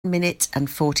minute and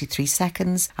 43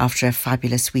 seconds after a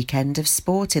fabulous weekend of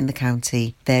sport in the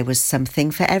county. There was something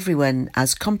for everyone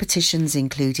as competitions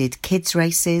included kids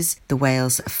races, the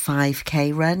Wales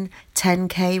 5k run,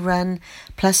 10k run,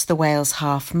 plus the Wales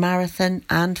half marathon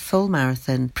and full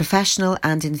marathon. Professional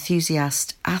and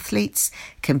enthusiast athletes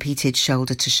competed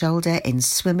shoulder to shoulder in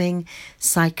swimming,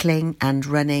 cycling and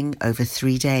running over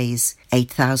 3 days.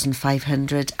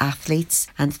 8,500 athletes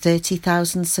and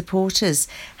 30,000 supporters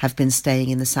have been staying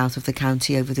in the south of the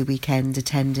county over the weekend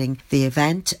attending the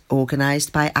event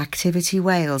organised by Activity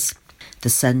Wales. The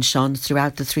sun shone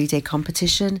throughout the 3-day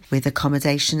competition, with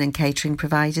accommodation and catering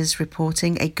providers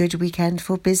reporting a good weekend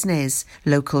for business.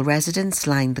 Local residents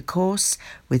lined the course,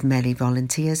 with many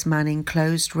volunteers manning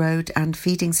closed road and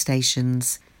feeding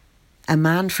stations. A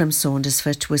man from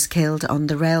Saundersfoot was killed on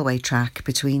the railway track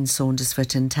between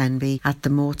Saundersfoot and Tenby at the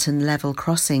Moreton level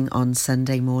crossing on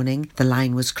Sunday morning. The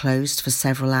line was closed for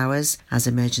several hours as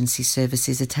emergency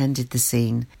services attended the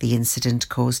scene. The incident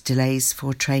caused delays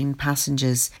for train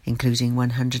passengers, including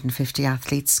 150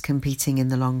 athletes competing in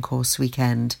the long course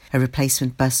weekend. A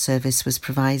replacement bus service was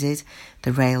provided.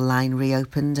 The rail line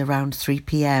reopened around 3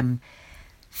 p.m.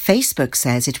 Facebook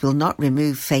says it will not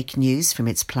remove fake news from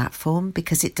its platform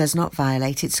because it does not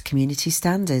violate its community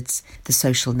standards. The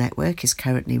social network is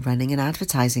currently running an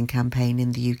advertising campaign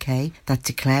in the UK that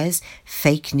declares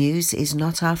fake news is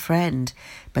not our friend,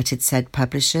 but it said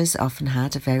publishers often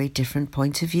had a very different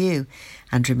point of view,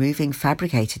 and removing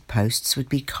fabricated posts would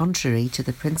be contrary to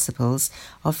the principles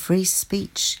of free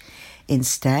speech.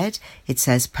 Instead, it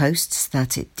says posts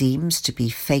that it deems to be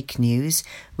fake news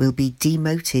will be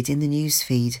demoted in the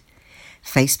newsfeed.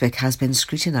 Facebook has been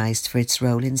scrutinised for its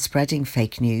role in spreading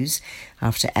fake news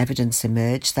after evidence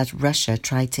emerged that Russia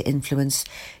tried to influence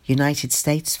United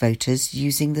States voters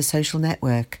using the social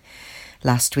network.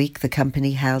 Last week, the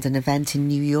company held an event in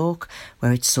New York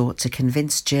where it sought to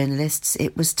convince journalists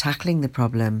it was tackling the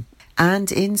problem.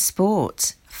 And in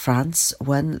sport, France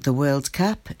won the World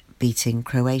Cup, beating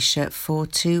Croatia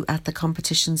 4-2 at the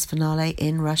competition's finale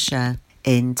in Russia.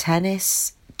 In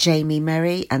tennis, Jamie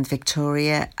Murray and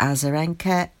Victoria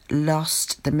Azarenka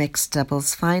lost the mixed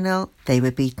doubles final. They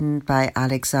were beaten by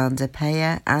Alexander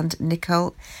Peya and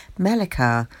Nicole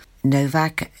Melikar.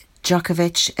 Novak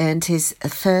Djokovic earned his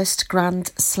first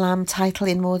Grand Slam title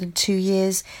in more than 2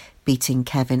 years, beating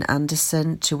Kevin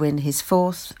Anderson to win his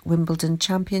 4th Wimbledon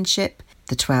championship.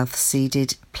 The 12th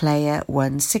seeded player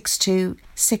won 6-2,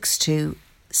 6-2,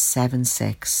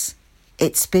 7-6.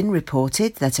 It's been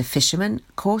reported that a fisherman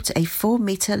caught a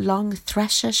 4-metre-long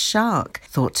thresher shark,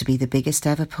 thought to be the biggest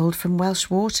ever pulled from Welsh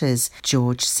waters.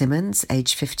 George Simmons,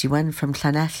 aged 51 from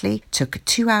Llanelli, took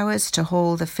 2 hours to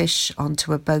haul the fish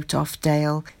onto a boat off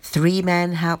Dale. 3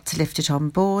 men helped to lift it on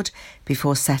board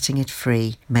before setting it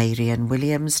free. Marian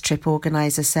Williams, trip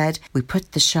organiser, said, "We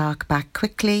put the shark back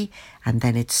quickly and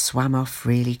then it swam off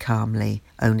really calmly."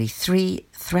 Only 3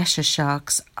 thresher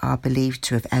sharks are believed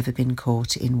to have ever been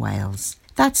caught in Wales.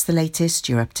 That's the latest.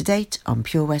 You're up to date on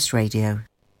Pure West Radio.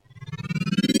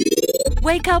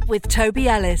 Wake up with Toby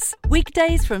Ellis.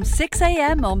 Weekdays from 6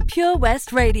 a.m. on Pure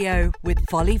West Radio with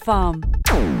Folly Farm.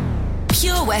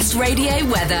 Pure West Radio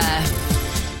weather.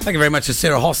 Thank you very much to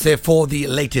Sarah Hoss there for the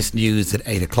latest news at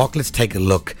 8 o'clock. Let's take a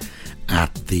look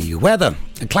at the weather.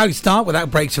 A cloudy start with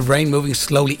outbreaks of rain moving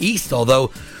slowly east,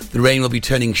 although the rain will be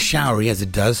turning showery as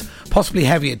it does, possibly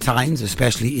heavy at times,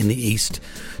 especially in the east.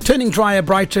 Turning drier,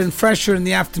 brighter and fresher in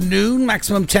the afternoon.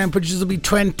 Maximum temperatures will be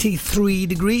 23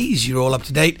 degrees. You're all up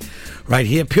to date right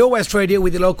here. Pure West Radio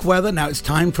with your local weather. Now it's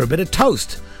time for a bit of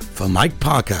toast for Mike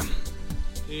Parker.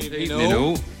 Evening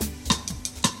all.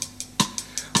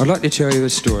 I'd like to tell you a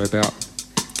story about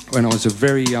when I was a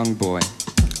very young boy.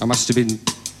 I must have been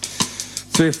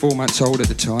 3 or 4 months old at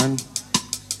the time,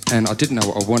 and I didn't know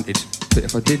what I wanted. But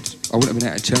if I did, I wouldn't have been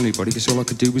able to tell anybody because all I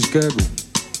could do was gurgle.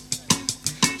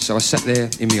 So I sat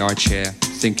there in my high chair,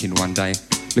 thinking one day,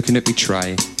 looking at my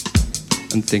tray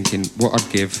and thinking what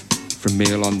I'd give for a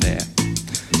meal on there.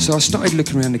 So I started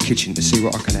looking around the kitchen to see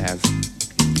what I could have.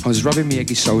 I was rubbing my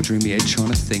eggy soldier in my head,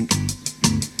 trying to think.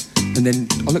 And then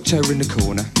I looked over in the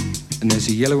corner, and there's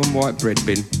a yellow and white bread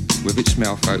bin with its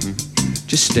mouth open,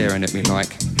 just staring at me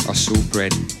like I saw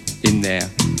bread in there.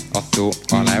 I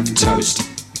thought, I'll have toast.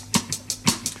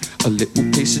 A little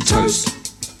piece of toast.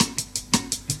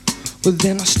 Well,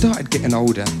 then I started getting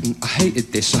older, and I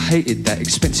hated this, I hated that.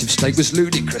 Expensive steak was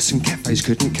ludicrous, and cafes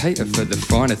couldn't cater for the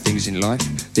finer things in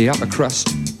life. The upper crust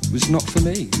was not for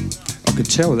me. I could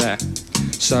tell that.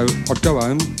 So I'd go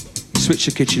home, switch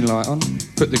the kitchen light on,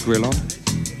 put the grill on,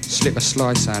 slip a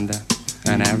slice under,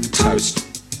 and have toast.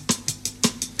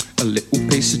 A little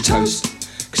piece of toast.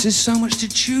 Because there's so much to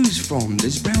choose from.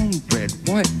 There's brown bread,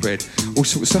 white bread, all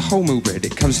sorts of wholemeal bread.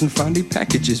 It comes in funny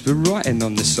packages with writing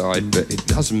on the side, but it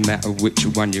doesn't matter which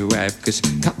one you have, because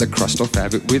cut the crust off,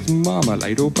 have it with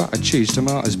marmalade or butter, cheese,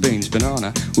 tomatoes, beans,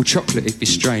 banana, or chocolate if you're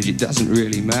strange, it doesn't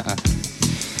really matter.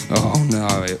 Oh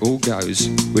no, it all goes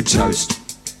with toast.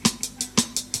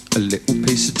 A little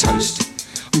piece of toast.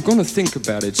 I'm gonna think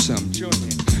about it some. Join me.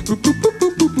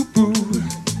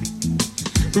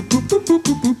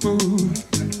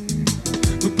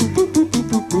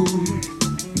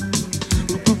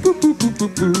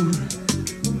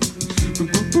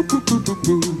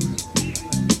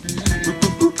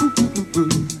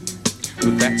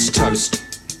 That's toast.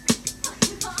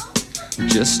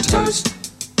 Just toast.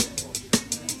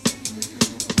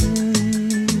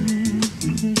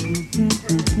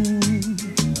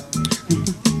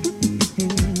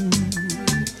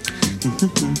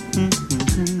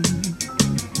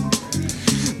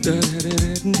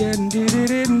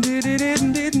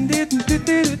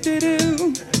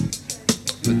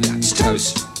 That's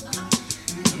toast.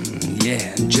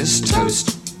 Yeah, just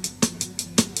toast.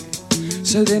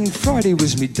 So then Friday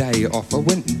was me day off. I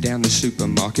went down the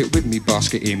supermarket with me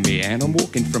basket in me hand. I'm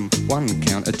walking from one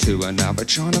counter to another,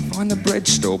 trying to find the bread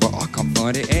store, but I can't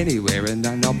find it anywhere. And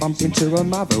then I bumped into a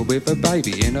mother with a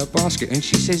baby in a basket, and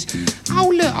she says, "Oh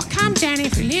look, I come down here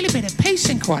for a little bit of peace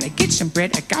and quiet to get some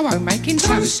bread to go home making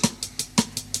toast."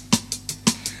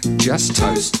 Just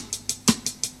toast.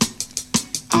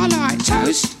 I like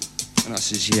toast. And I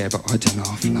says, yeah, but I don't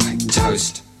half like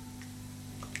toast.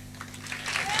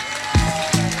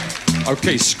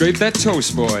 Okay, scrape that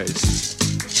toast, boys.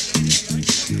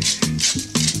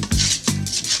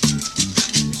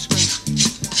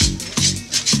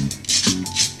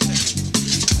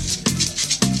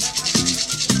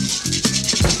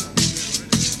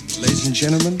 Ladies and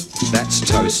gentlemen, that's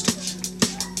toast.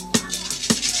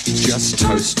 Just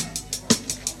toast.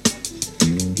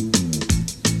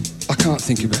 I can't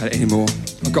think about it anymore.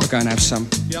 I've got to go and have some.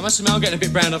 Yeah, I must admit, I'm getting a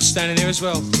bit brown off standing here as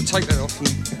well. But take that off and...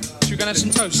 Should we go and have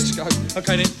some toast? Let's go.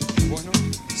 Okay then. Why not?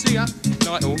 See ya.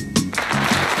 Night all.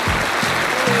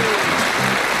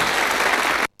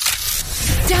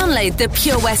 Download the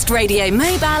Pure West Radio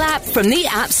mobile app from the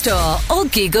App Store or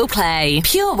Google Play.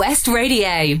 Pure West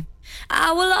Radio.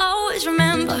 I will always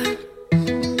remember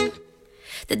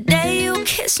the day you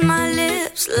kissed my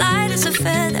lips, light as a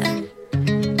feather.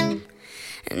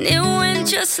 And it went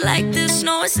just like this.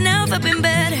 No, it's never been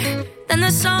better than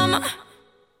the summer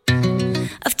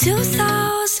of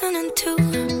 2002.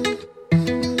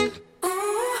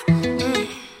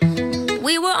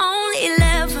 We were only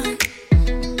 11,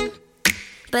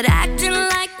 but acting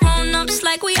like grown-ups,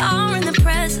 like we are in the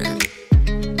present.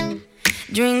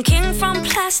 Drinking from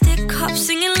plastic cups,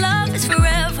 singing love is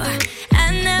forever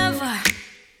and never.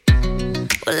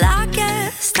 Well, I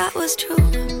guess that was true.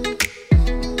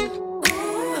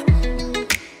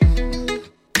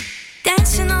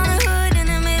 Dancing on the hood in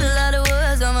the middle of the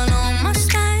woods of an old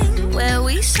Mustang, where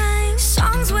we sang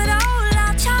songs with all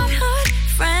our childhood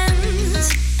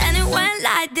friends. And it went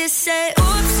like this, say,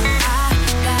 oops, I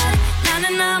got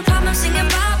 99 problems singing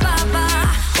bye, bye, bye.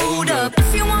 Hold up,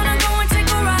 if you wanna go and take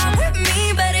a ride with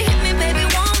me, better hit me, baby,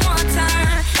 one more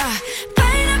time.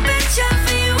 Paint a picture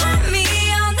for you and me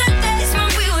on the days when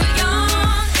we were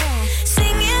young,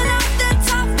 singing off the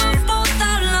top of both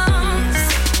our lungs.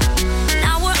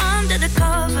 Now we're under the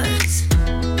covers.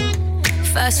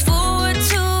 Fast forward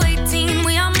to 18,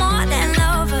 we are more than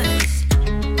lovers.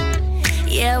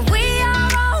 Yeah, we are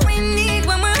all we need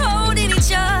when we're holding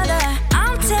each other.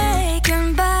 I'm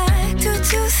taken back to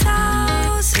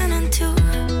 2002.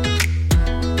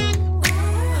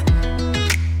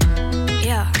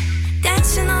 Yeah,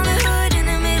 dancing on the hood in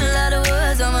the middle of the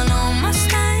woods of an old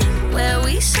Mustang, where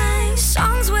we sang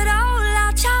songs with all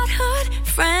our childhood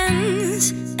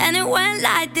friends. And it went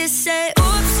like this, say,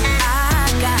 oops, I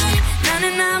got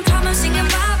 99 problems singing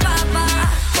bye, bye, bye.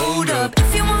 Hold up,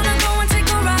 if you wanna go and take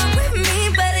a ride with me,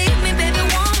 better hit me, baby,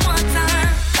 one more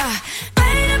time.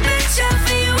 Paint a picture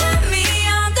for you and me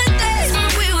on the days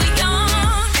when we were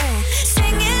young,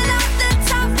 singing off the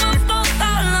top of both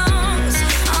our lungs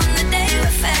on the day we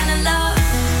fell in love.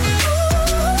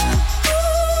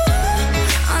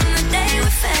 On the day we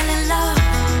fell in love.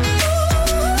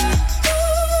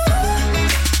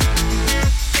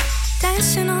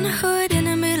 Dancing on a hood in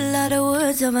the middle of the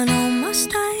woods of an old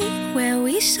Mustang, where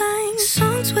we sang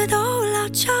songs with all our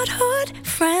childhood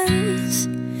friends.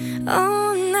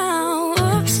 Oh, now,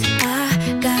 oops,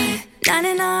 I got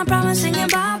 99 problems singing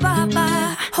bye, bye,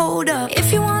 bye. Hold up,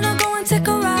 if you wanna go and take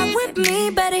a ride with me,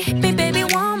 better hit me, baby,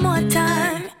 one more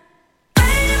time.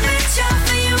 Paint a picture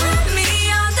for you and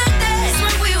me on the days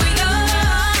when we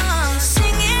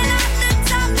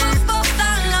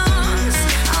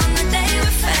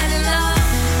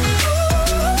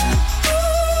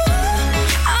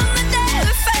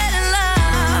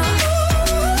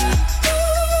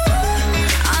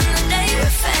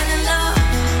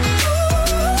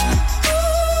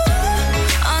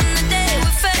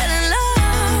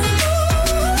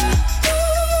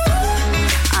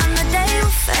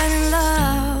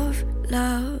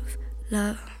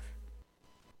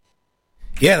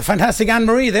Yeah, the fantastic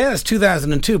Anne-Marie there. That's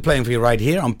 2002 playing for you right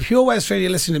here on Pure West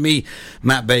Radio. Listen to me,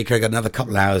 Matt Baker. Got another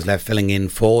couple of hours left filling in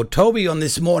for Toby on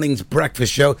this morning's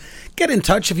breakfast show. Get in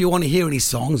touch if you want to hear any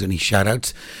songs, any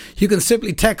shout-outs. You can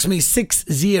simply text me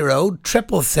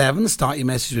 60777. Start your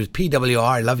message with PWR.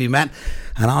 I love you, Matt.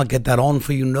 And I'll get that on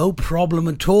for you, no problem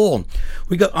at all.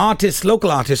 We got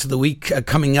local artists of the week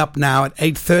coming up now at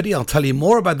 8:30. I'll tell you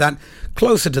more about that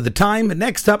closer to the time. But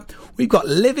next up, we've got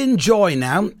Live in Joy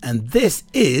now, and this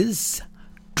is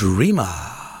Dreamer.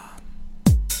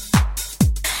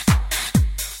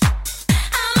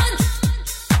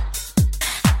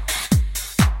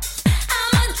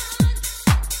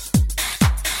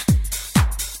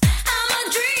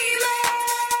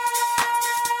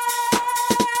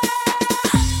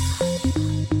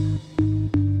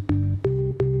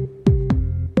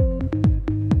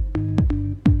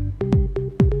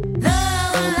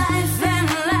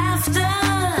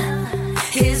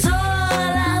 Is all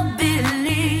I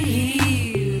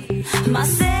believe. My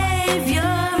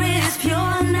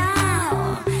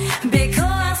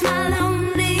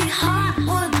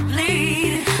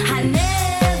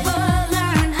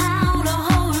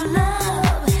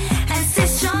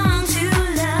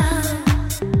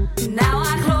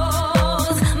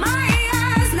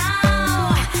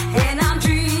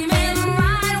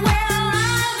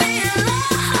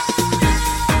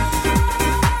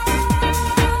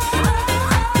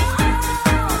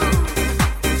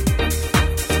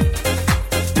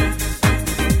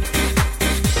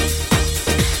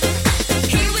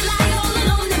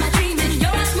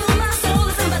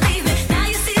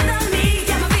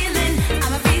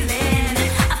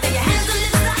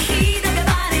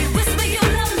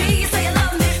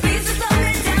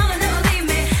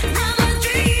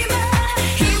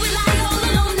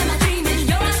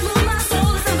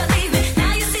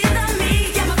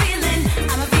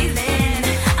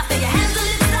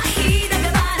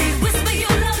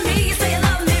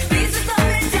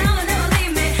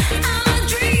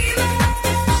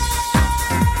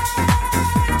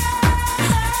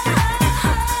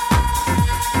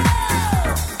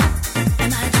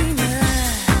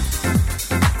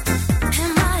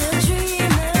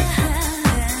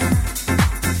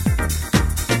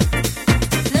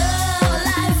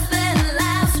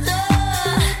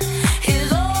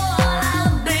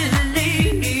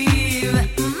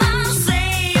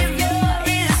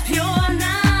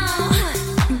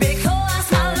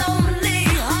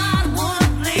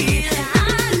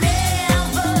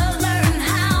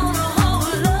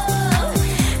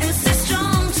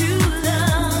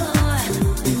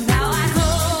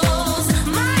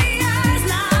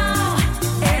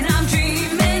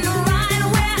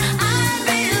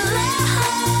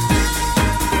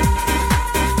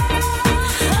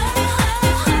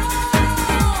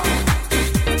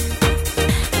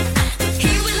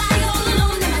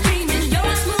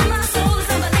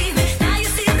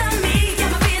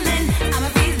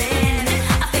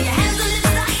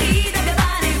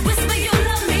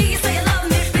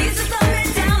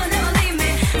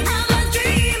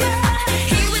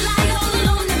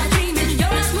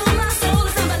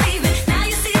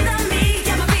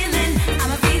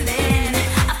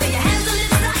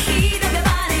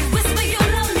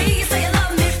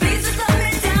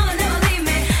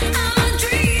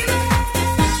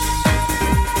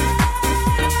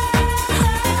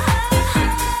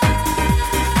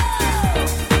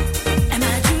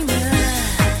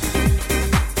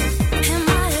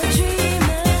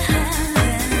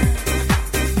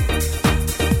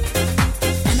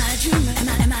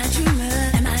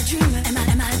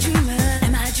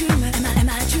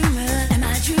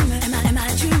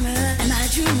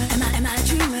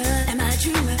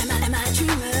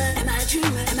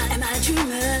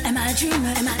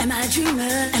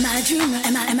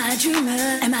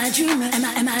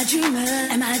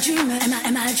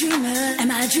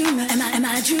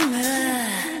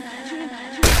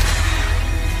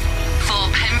For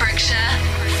Pembrokeshire,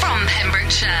 from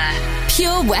Pembrokeshire,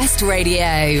 Pure West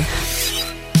Radio.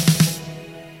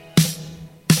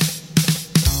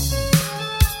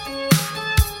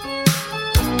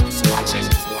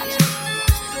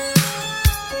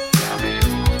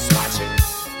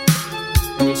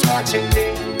 Watching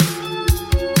me.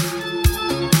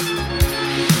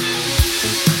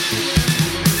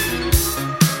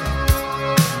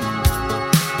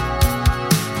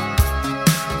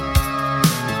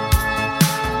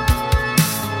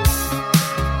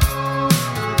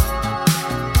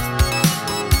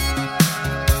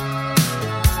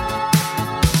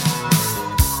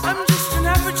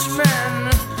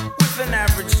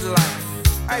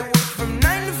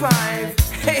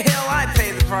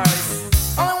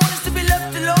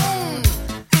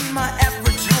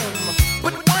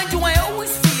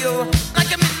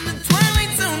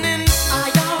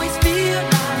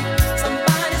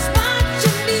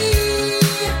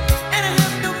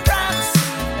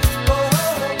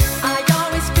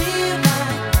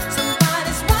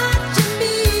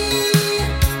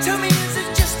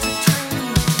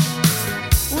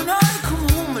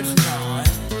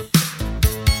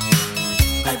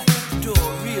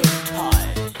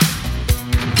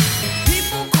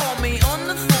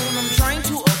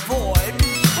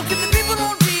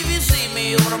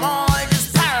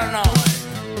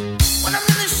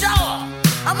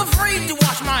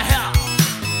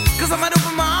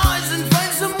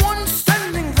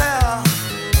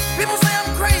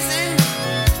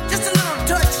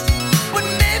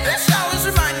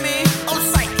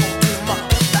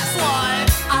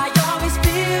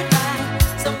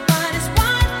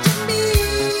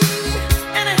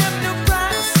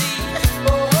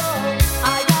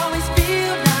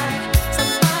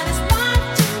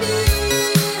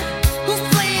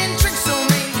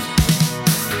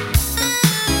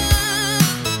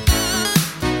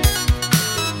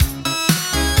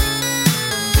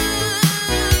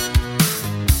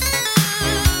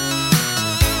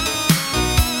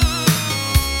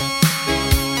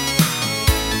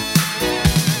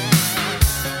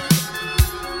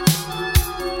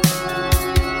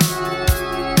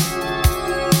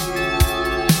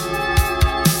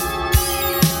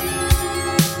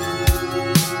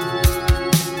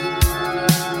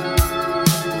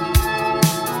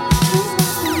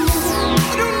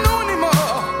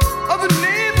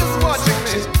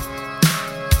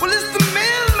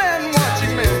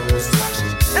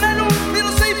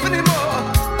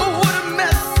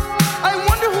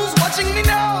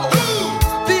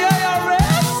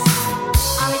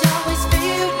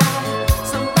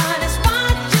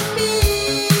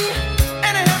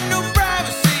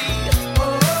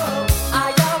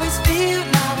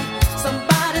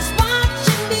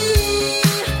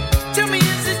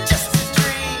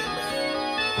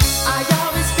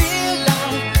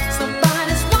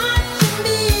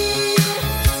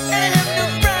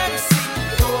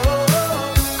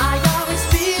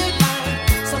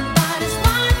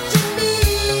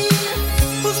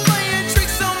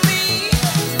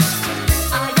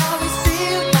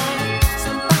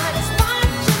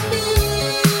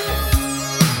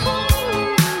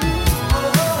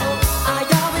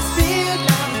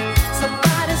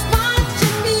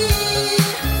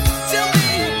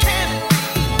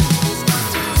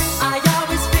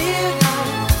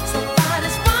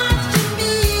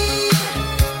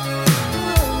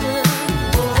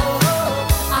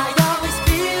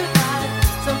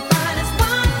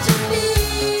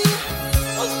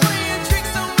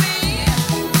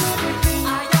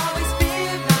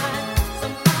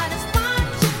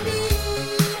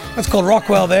 called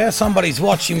Rockwell there. Somebody's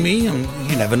watching me, and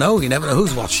you never know. You never know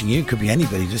who's watching you. Could be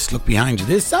anybody. Just look behind you.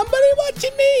 There's somebody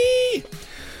watching me.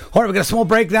 All right, we've got a small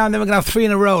breakdown, then we're going to have 3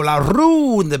 in a row. La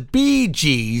Rue and the Bee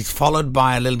Gees, followed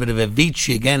by a little bit of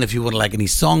Avicii again, if you would like any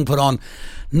song put on.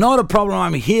 Not a problem.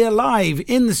 I'm here live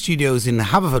in the studios in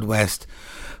Haverfordwest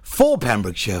for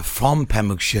Pembrokeshire, from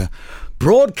Pembrokeshire,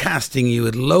 broadcasting you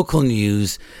with local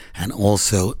news and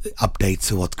also updates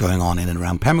of what's going on in and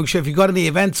around Pembrokeshire. If you've got any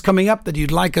events coming up that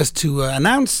you'd like us to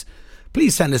announce,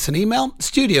 please send us an email,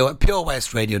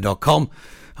 studio@purewestradio.com,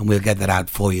 and we'll get that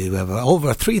out for you. We have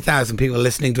over 3,000 people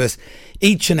listening to us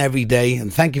each and every day,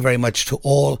 and thank you very much to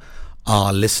all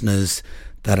our listeners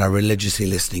that are religiously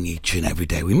listening each and every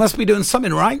day. We must be doing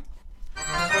something right.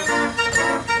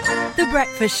 The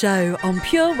Breakfast Show on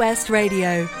Pure West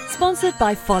Radio, sponsored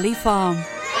by Folly Farm.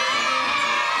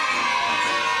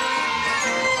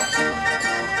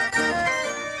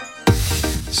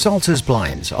 Salters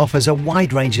Blinds offers a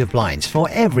wide range of blinds for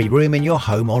every room in your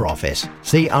home or office.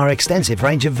 See our extensive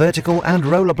range of vertical and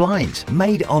roller blinds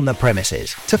made on the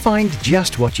premises to find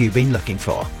just what you've been looking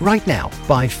for. Right now,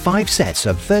 buy 5 sets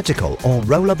of vertical or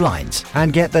roller blinds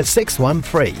and get the 6th one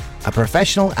free. A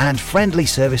professional and friendly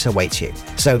service awaits you.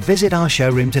 So visit our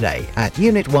showroom today at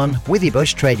Unit 1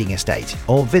 Withybush Trading Estate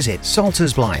or visit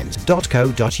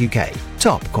saltersblinds.co.uk.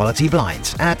 Top quality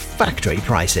blinds at factory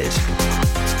prices.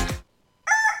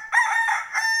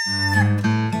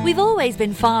 We've always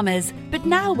been farmers, but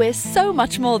now we're so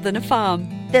much more than a farm.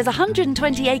 There's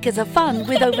 120 acres of fun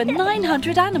with over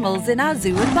 900 animals in our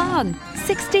zoo and barn,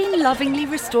 16 lovingly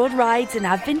restored rides in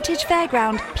our vintage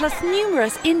fairground, plus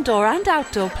numerous indoor and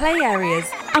outdoor play areas.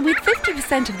 And with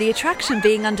 50% of the attraction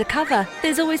being undercover,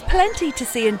 there's always plenty to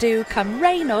see and do come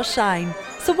rain or shine.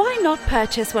 So why not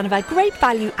purchase one of our great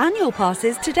value annual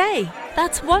passes today?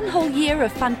 That's 1 whole year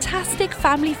of fantastic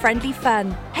family-friendly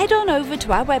fun. Head on over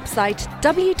to our website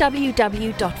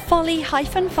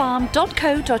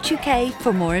www.folly-farm.co.uk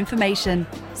for more information.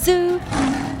 Zoo,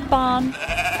 barn,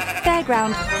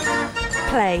 fairground,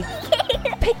 play.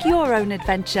 Pick your own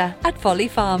adventure at Folly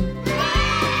Farm.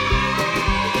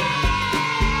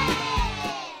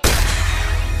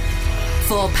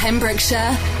 For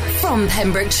Pembrokeshire, from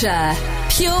Pembrokeshire,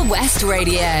 Pure West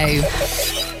Radio.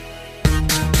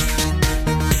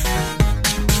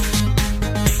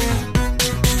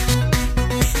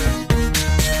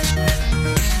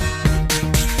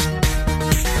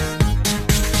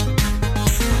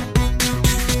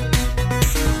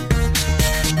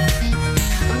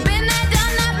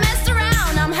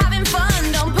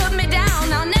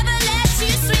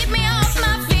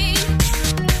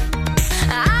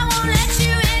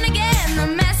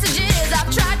 Messages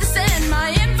I've tried to send, my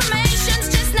information's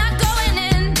just not going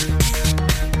in.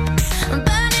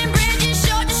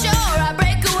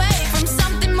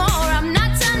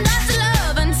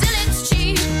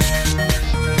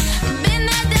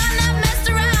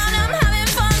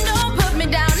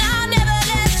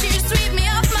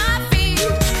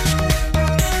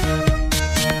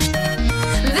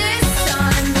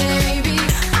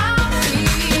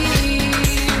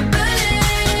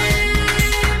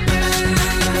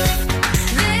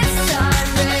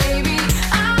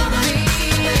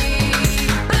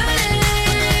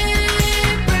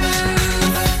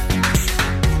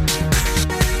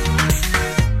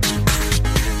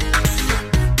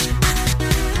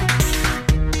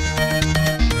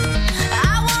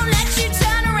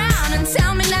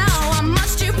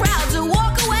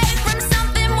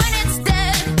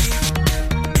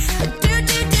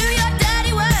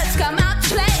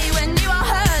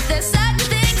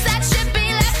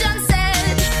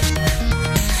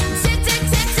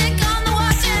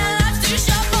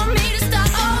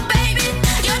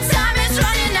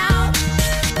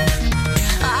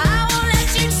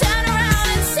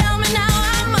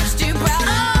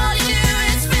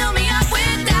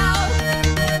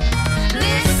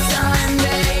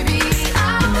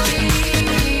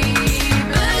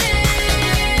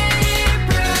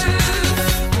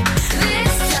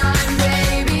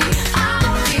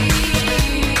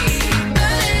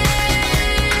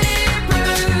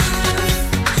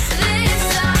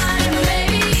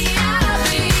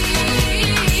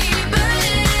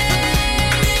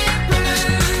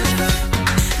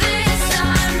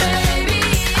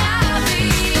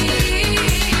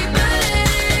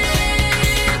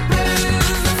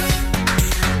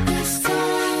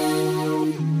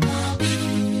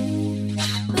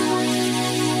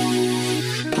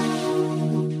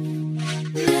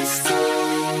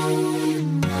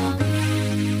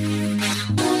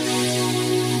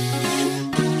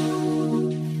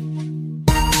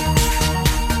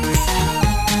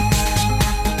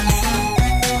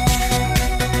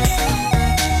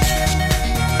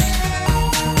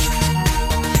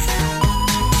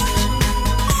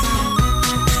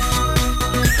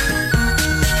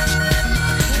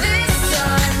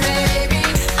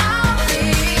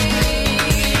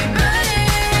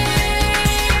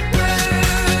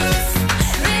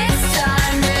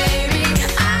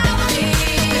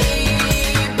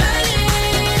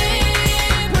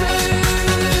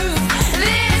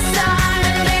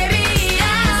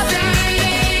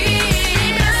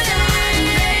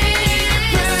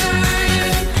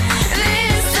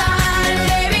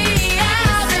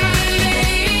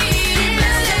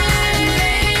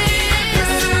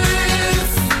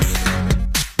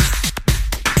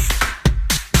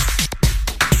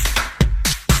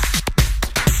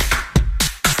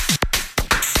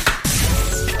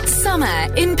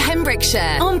 everywhere in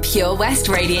Pembrokeshire on Pure West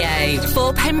Radio.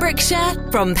 For Pembrokeshire,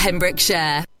 from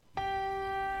Pembrokeshire.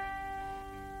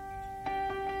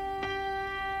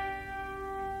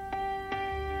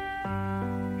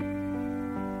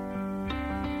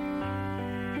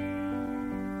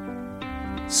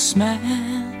 Smile,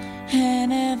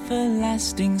 an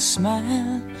everlasting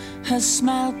smile. Her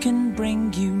smile can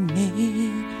bring you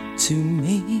near to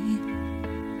me.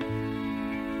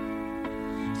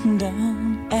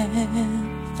 Don't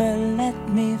ever let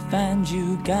me find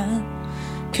you gone,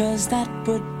 'cause that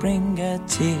would bring a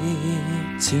tear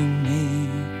to me.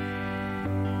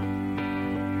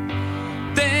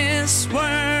 This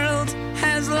world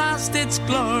has lost its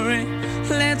glory.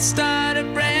 Let's start a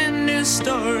brand new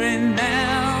story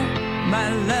now, my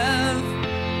love.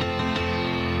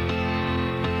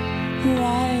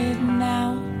 Right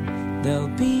now,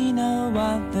 there'll be no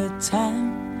other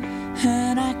time,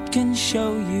 and I can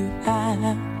show you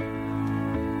how,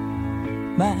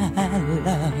 my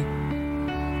love.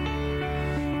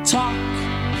 Talk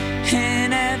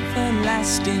in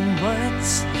everlasting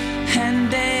words and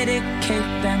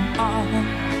dedicate them all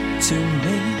to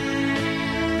me,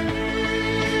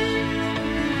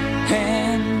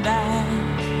 and I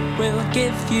will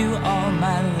give you all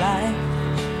my life.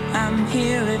 I'm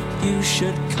here if you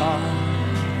should call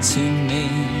to me.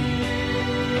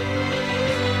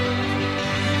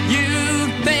 You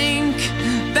think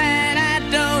that I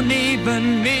don't even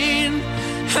mean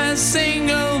a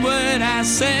single word I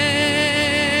say.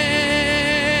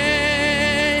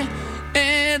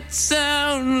 It's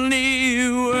only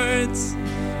words,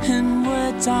 and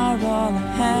words are all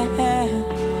I have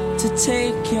to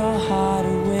take your heart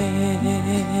away.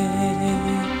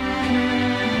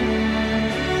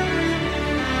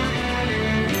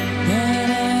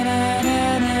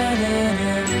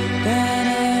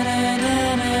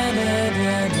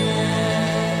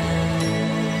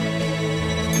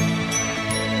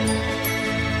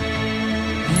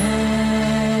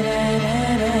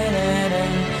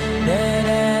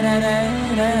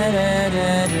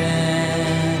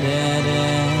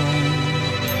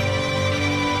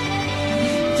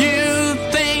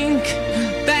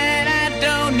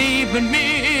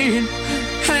 Mean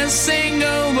a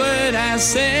single word I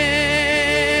say.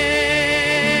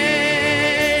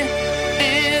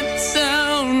 It's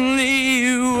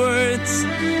only words,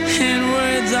 and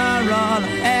words are all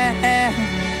I have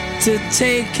to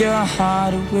take your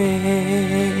heart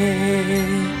away.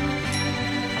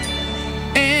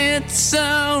 It's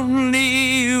only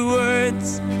words,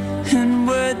 and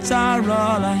words are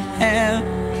all I have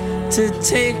to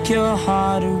take your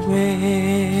heart away.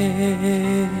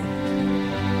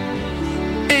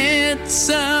 It's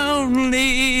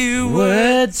only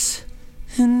words,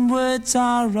 and words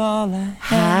are all I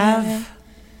have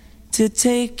to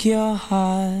take your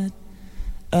heart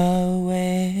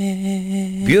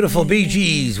away. Beautiful Bee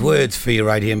Gees words for you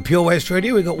right here in Pure West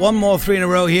Radio. We've got one more 3 in a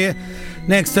row here.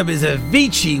 Next up is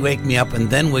Avicii, Wake Me Up, and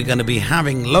then we're going to be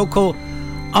having local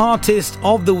artist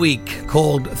of the week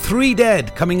called 3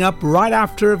 Dead coming up right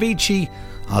after Avicii.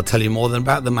 I'll tell you more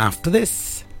about them after this.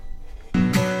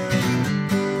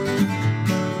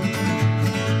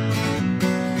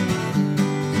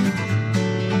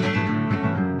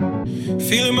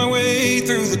 Feeling my way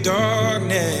through the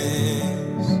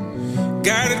darkness,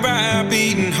 guided by a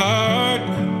beating heart.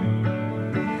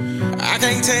 I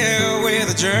can't tell where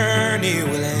the journey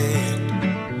will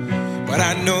end, but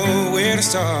I know where to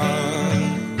start.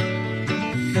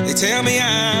 They tell me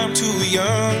I'm too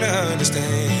young to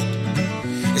understand.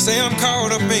 They say I'm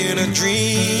caught up in a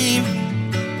dream.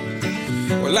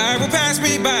 Well, life will pass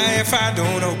me by if I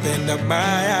don't open up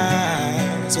my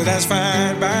eyes, so that's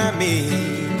fine by me.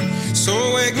 So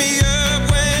wake me up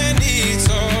when it's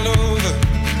all over,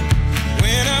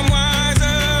 when I'm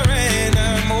wiser and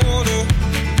I'm older.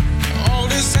 All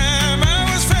this time I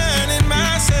was finding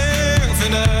myself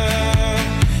and I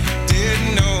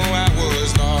didn't know I was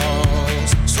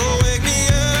lost. So wake me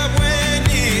up when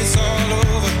it's all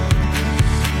over,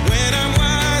 when I'm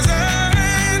wiser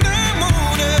and I'm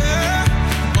older.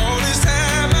 All this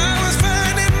time I was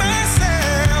finding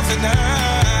myself and I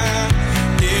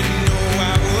didn't know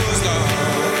I was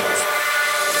lost.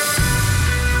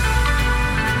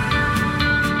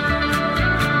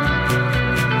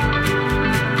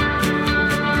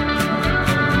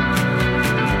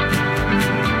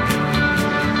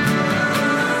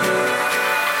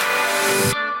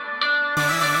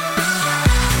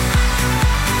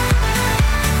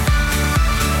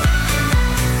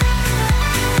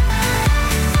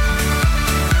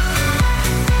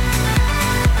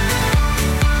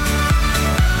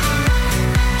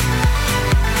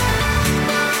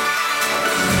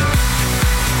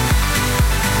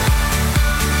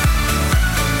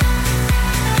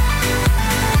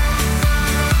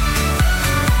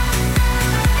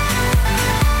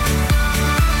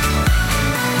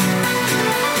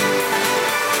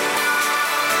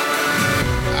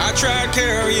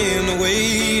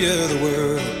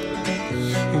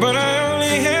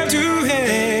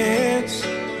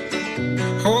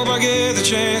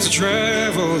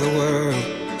 for the world,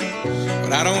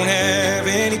 but I don't have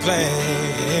any plans.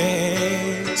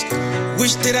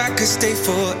 Wish that I could stay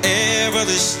forever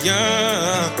this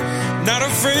young, not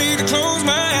afraid to close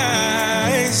my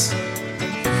eyes.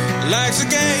 Life's a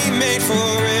game made for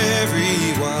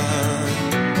everyone,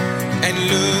 and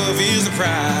love is the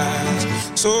prize.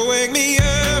 So wake me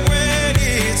up when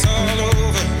it's all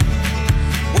over,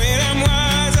 when I'm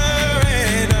wiser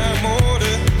and I'm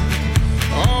older.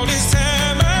 All this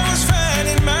time I was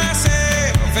finding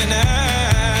myself, and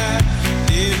I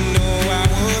didn't know I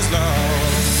was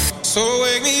lost. So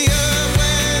wake me up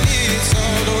when it's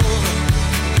all over,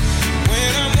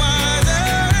 when I'm wiser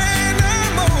and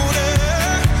I'm older.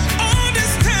 All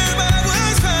this time I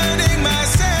was finding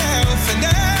myself, and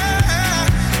I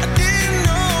didn't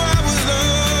know I was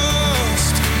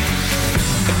lost.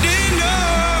 I didn't know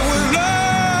I was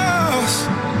lost.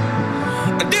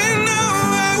 I didn't know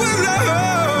I was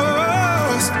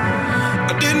lost.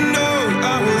 I didn't know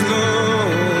I was lost.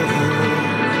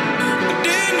 I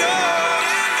didn't know.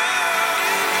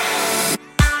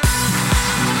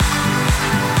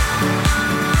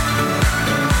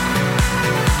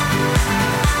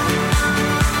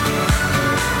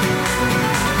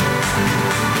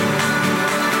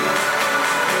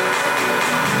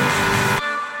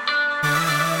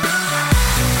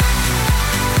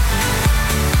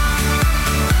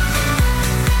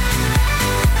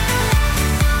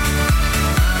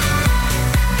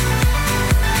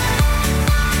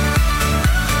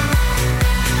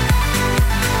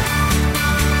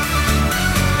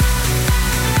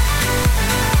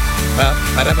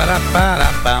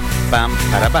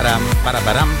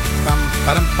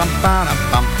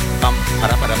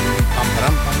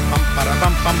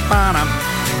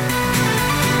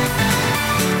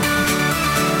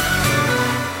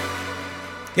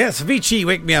 Yes, Avicii,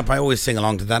 Wake Me Up. I always sing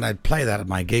along to that. I play that at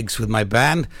my gigs with my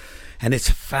band, and it's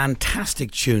a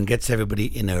fantastic tune. Gets everybody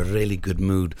in a really good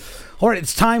mood. All right,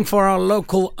 it's time for our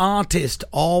local artist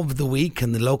of the week,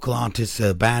 and the local artist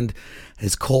band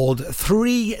is called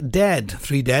 3 Dead.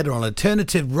 3 Dead are an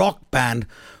alternative rock band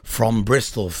from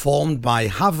Bristol, formed by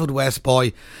Haverfordwest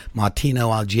boy Martino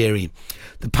Algieri.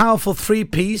 The powerful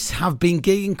three-piece have been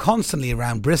gigging constantly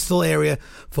around Bristol area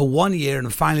for 1 year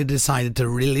and finally decided to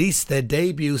release their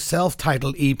debut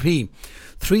self-titled EP.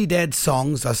 3 Dead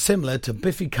songs are similar to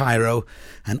Biffy Clyro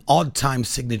and Odd Time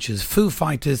Signature's Foo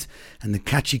Fighters and the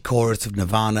catchy chorus of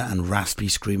Nirvana and raspy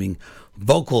screaming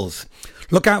vocals.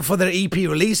 Look out for their EP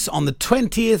release on the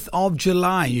 20th of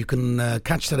July. You can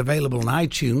catch that available on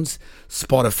iTunes,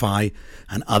 Spotify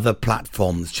and other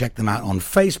platforms. Check them out on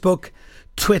Facebook,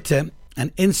 Twitter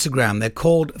and Instagram. They're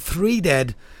called 3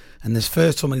 Dead. And this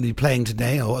first one we're going to be playing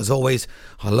today, or as always,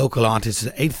 our local artists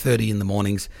at 8:30 in the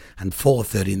mornings and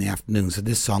 4:30 in the afternoon. So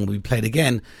this song will be played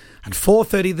again at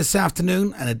 4:30 this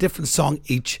afternoon and a different song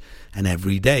each and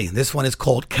every day. This one is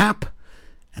called Cap,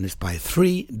 and it's by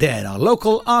 3 Dead, our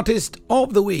local artist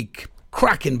of the week.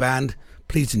 Cracking band.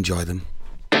 Please enjoy them.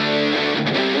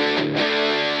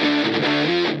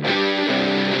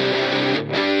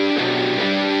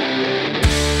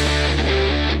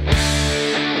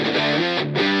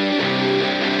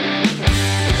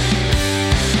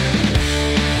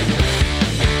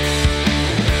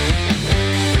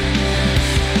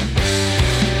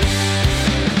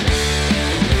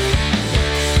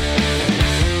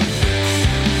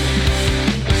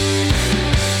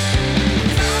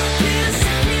 This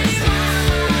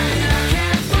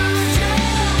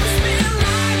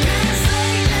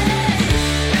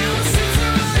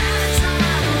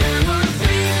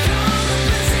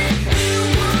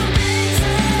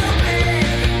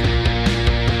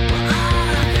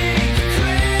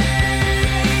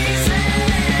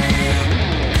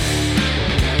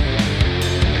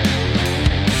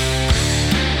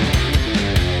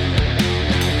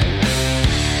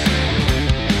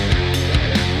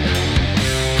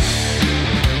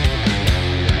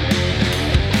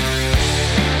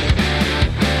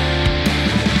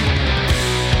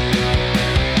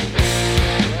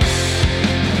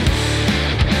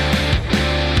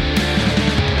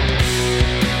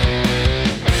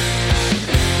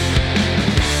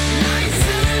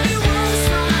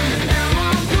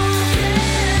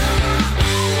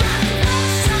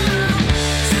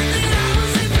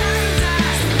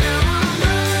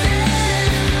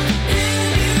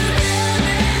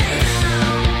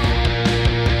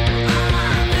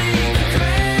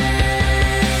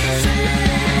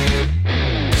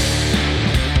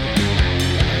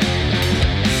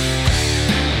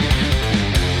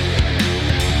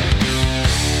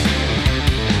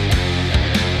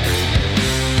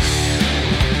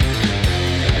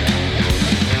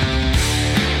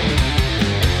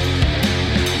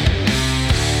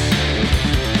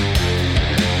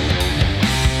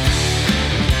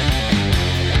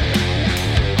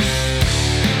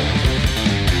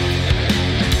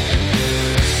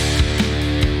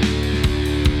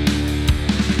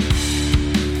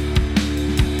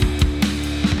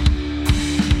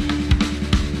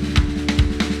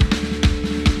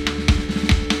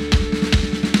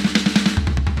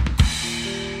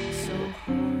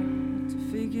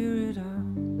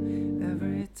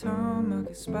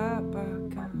get spat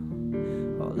back out.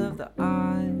 All of the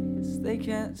eyes they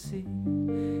can't see.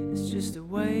 It's just a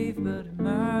wave, but it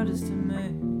matters to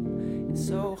me. It's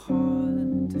so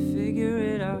hard to figure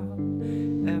it out.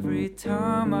 Every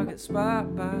time I get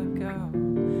spat back out.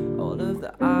 All of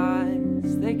the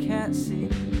eyes they can't see.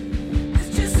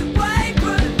 It's just a wave,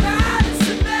 but it matters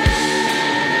to me.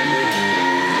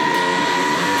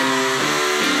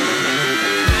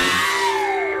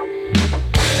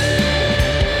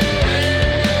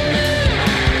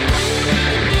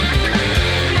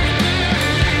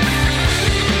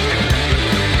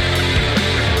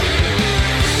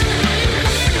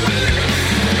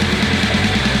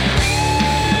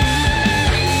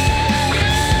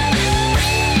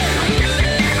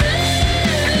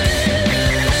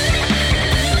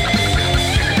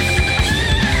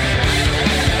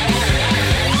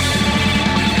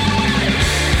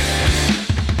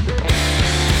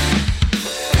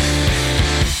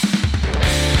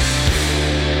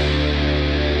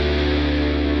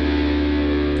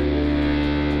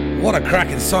 What a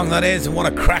cracking song that is, and what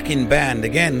a cracking band.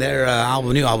 Again, their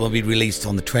new album will be released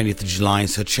on the 20th of July,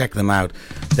 so check them out.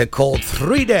 They're called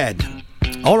Three Dead.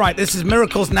 All right, this is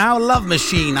Miracles Now, Love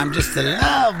Machine. I'm just a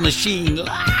love machine,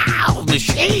 love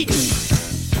machine.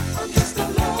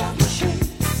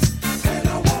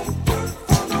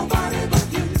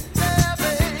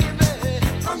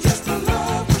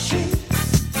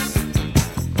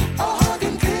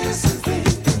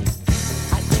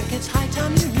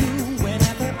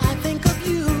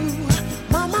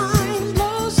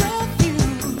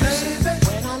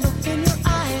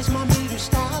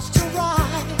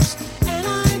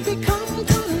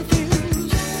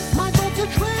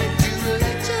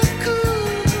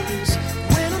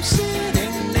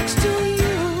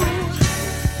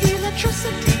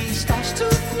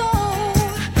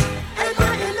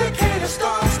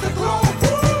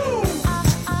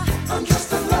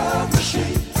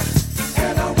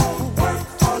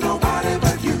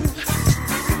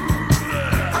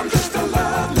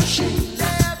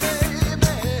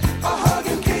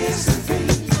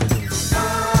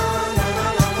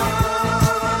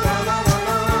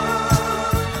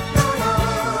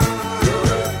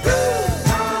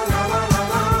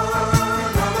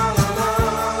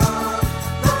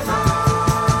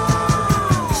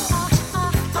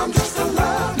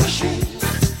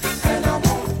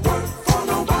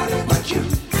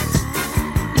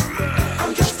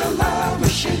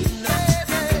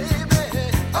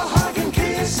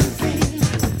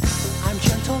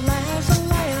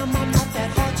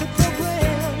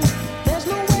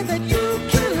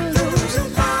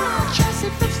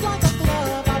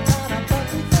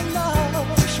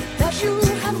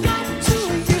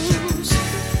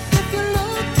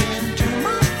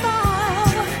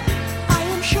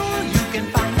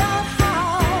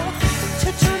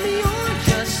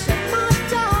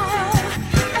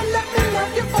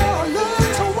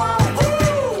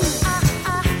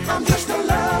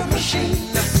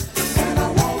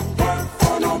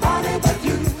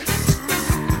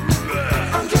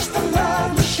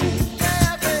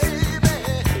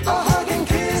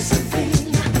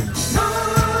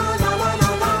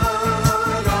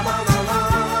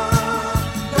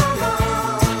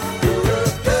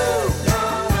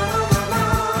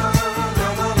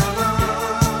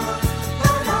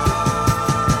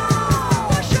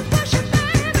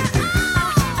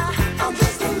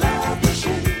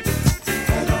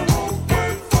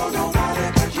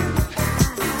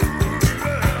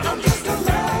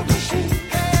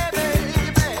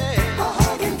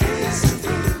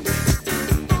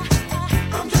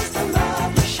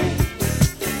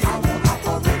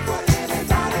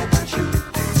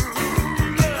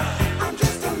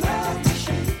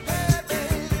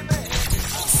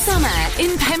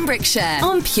 Pembrokeshire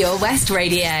on Pure West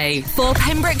Radio. For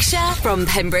Pembrokeshire, from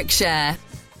Pembrokeshire.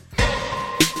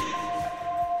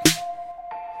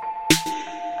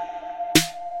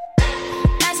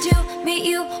 Nice to meet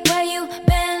you, where you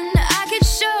been? I could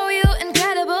show you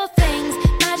incredible things.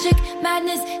 Magic,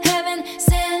 madness, heaven,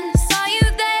 sin. Saw you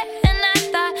there and I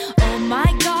thought, oh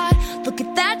my God, look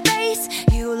at that face.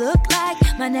 You look like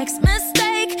my next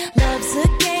mistake. Love's a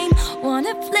game,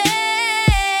 wanna play.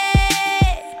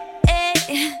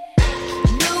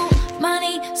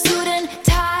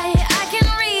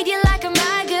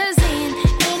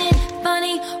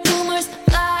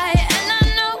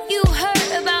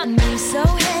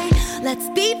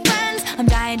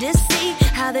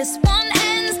 This one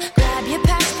ends. Grab your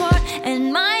passport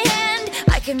and my hand.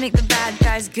 I can make the bad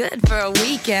guys good for a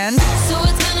weekend. So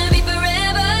it's gonna be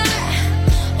forever,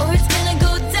 or it's gonna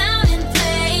go down in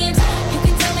flames. You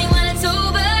can tell me when it's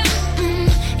over,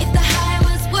 if the high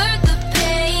was worth the pain.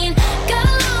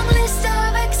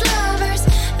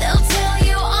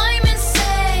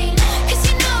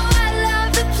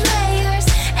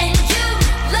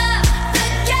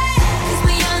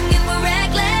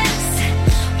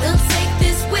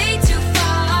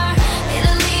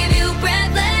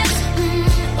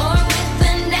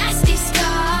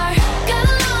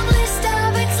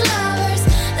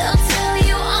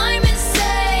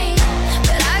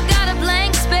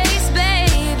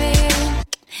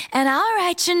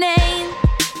 write your name.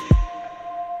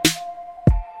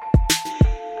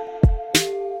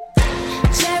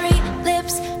 Cherry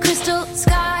lips, crystal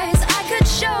skies. I could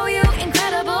show you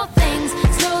incredible things.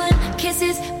 Stolen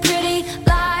kisses, pretty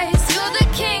lies. You're the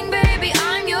king, baby,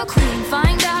 I'm your queen.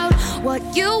 Find out what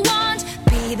you want.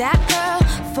 Be that girl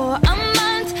for a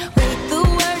month. Wait, the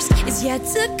worst is yet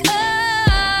to come.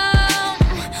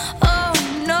 Oh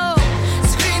no.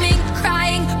 Screaming,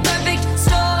 crying, perfect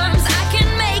storms. I can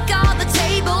make all the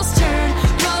tables turn.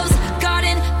 Rose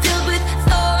garden filled with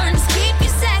thorns. Keep you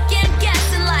second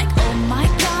guessing like, oh my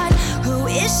god, who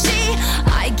is she?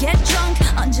 I get drunk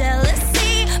on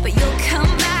jealousy, but you'll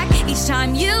come back each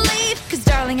time you leave. Cause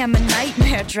darling, I'm a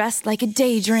nightmare dressed like a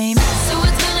daydream. So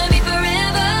it's gonna be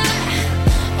forever,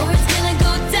 or it's gonna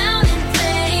go down in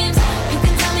flames. You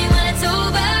can tell me when it's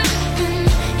over,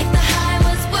 if the high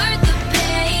was worth the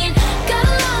pain. Got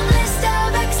a long list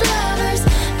of ex-lovers,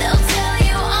 they'll tell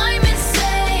you I'm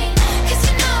insane. Cause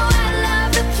you know I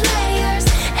love the players,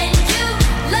 and you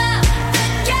love the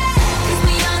game. Cause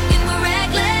we're young and we're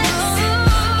reckless,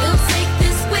 we'll take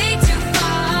this way too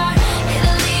far.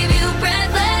 It'll leave you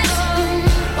breathless,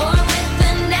 or with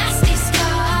a nasty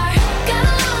scar. Got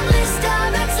a long list of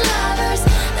ex-lovers,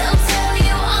 they'll tell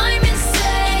you I'm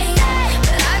insane.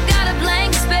 But I've got a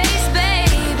blank space,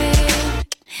 baby,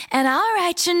 and I'll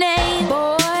write your name.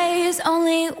 Boys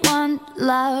only want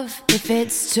love if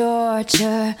it's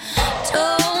torture.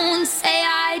 Don't say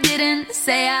I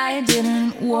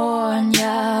didn't warn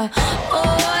ya.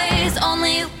 Boys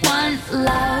only want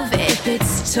love if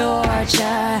it's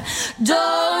torture.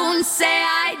 Don't say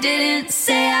I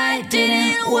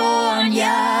didn't warn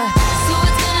ya. So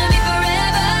it's gonna be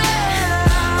forever,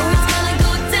 or it's gonna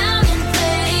go down in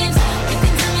flames. You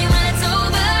can tell me when it's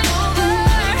over,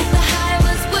 if the high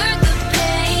was worth the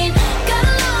pain. Got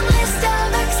a long list of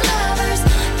ex-lovers,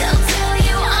 they'll tell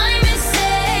you I'm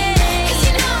insane. Cause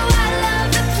you know I love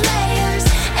the players,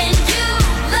 and you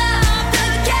love the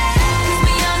game. Cause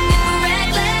we're young and we're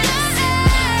reckless,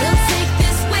 we'll take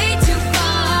this way too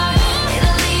far.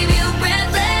 It'll leave you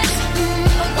breathless,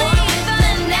 or with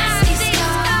a nasty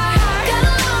scar. Got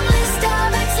a long list of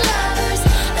ex-lovers,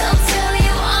 they'll tell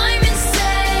you I'm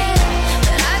insane.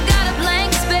 But I've got a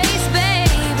blank space,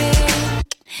 baby,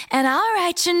 and I'll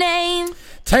write your name.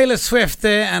 Taylor Swift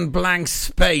there and Blank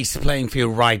Space playing for you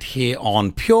right here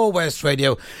on Pure West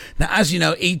Radio. Now, as you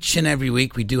know, each and every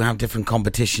week we do have different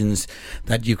competitions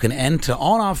that you can enter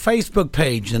on our Facebook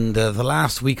page. And the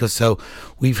last week or so,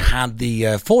 we've had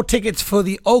the 4 tickets for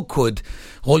the Oakwood.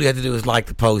 All you had to do is like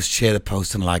the post, share the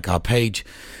post, and like our page.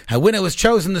 A winner was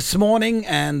chosen this morning,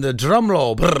 and the drum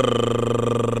roll.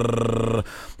 Brrr,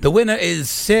 the winner is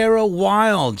Sarah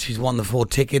Wild. She's won the 4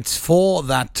 tickets for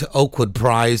that Oakwood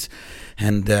prize.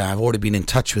 And I've already been in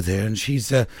touch with her, and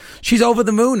she's over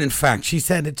the moon, in fact. She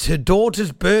said it's her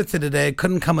daughter's birthday today. It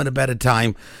couldn't come at a better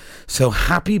time. So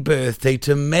happy birthday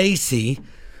to Macy.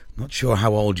 Not sure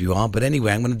how old you are, but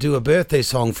anyway, I'm going to do a birthday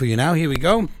song for you now. Here we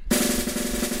go.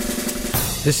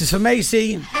 This is for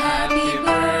Macy. Happy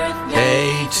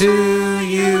birthday to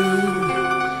you.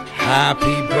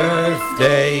 Happy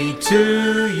birthday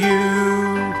to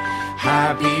you.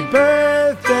 Happy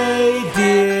birthday,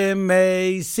 dear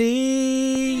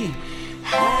Macy.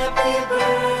 Happy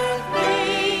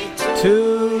birthday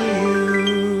To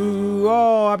you.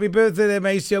 Oh, happy birthday there,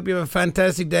 Macy. Hope you have a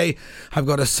fantastic day. I've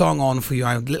got a song on for you.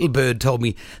 A little bird told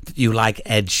me that you like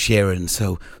Ed Sheeran.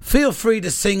 So feel free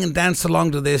to sing and dance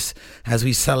along to this as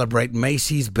we celebrate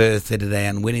Macy's birthday today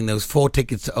and winning those 4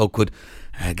 tickets to Oakwood.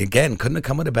 Again, couldn't have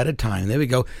come at a better time. There we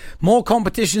go. More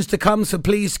competitions to come, so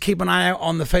please keep an eye out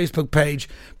on the Facebook page.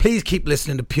 Please keep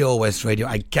listening to Pure West Radio.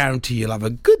 I guarantee you'll have a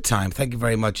good time. Thank you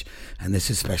very much. And this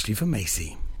is especially for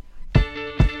Macy.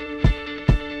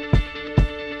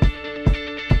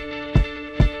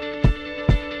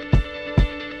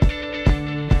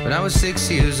 When I was 6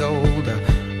 years old, I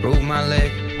broke my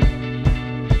leg.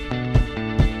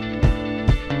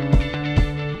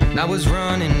 And I was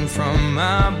running from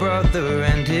my brother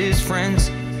and his friends,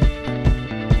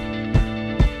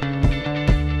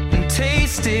 and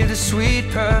tasted the sweet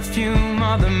perfume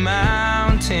of the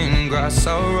mountain grass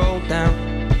I rolled down.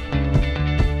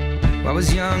 I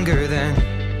was younger then.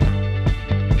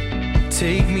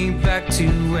 Take me back to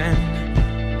when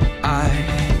I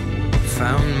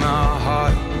found my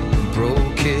heart,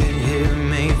 broke it here,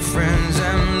 made friends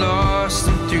and lost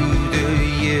them through the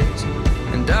years.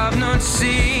 And I've not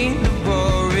seen the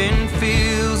boring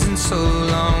fields in so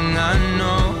long. I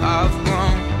know I've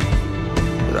grown,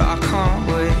 but I can't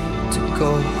wait to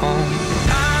go home.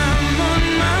 I'm on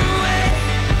my way,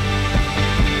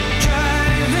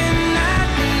 driving at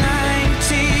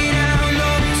 90 down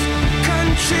those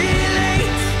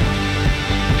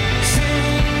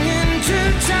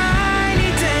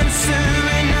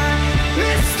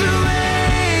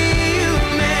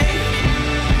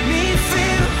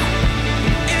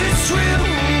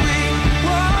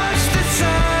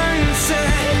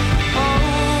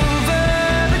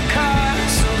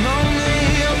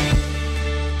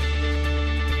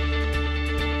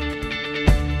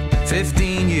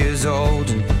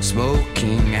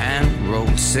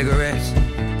cigarettes.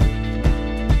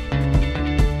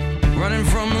 Running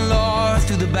from the law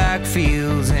through the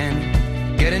backfields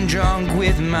and getting drunk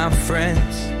with my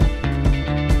friends.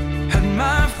 Had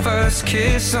my first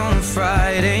kiss on a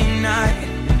Friday night.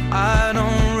 I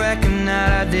don't reckon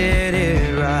that I did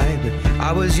it right, but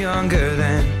I was younger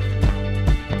then.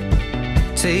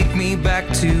 Take me back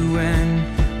to when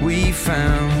we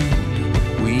found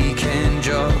weekend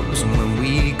jobs, and when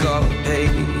we got paid,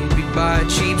 we'd buy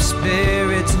cheap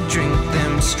spirits and drink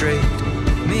them straight.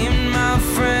 Me and my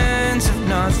friends have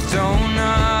not thrown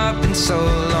up in so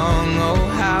long. Oh,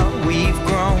 how we've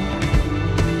grown,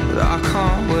 but I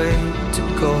can't wait to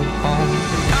go home.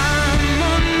 I'm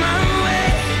on my way,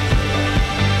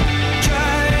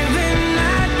 driving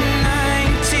at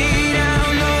 90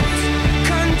 down those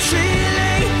country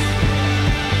lanes,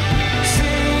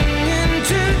 singing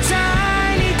to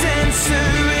Tiny Dancer,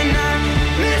 and I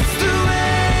miss the way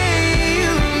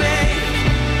you make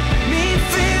me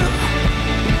feel.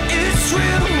 It's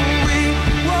real. We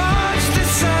watch the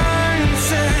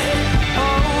sunset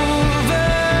over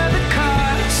the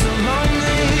castle on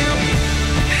the hill.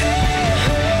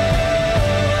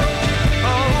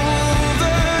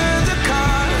 Over the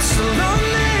castle on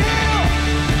the hill.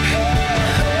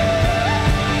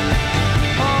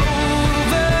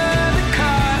 Over the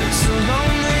castle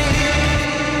on the hill.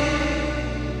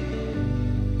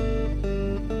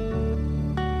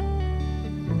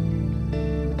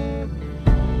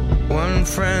 One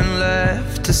friend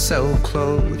left to sell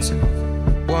clothes, and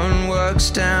one works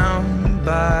down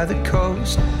by the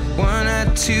coast. One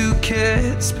had 2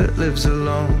 kids but lives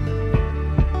alone.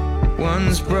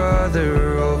 One's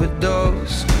brother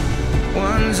overdosed.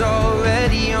 One's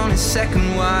already on his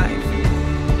second wife.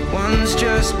 One's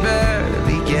just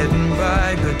barely getting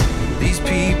by, but these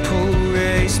people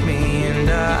race me, and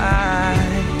I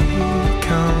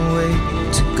can't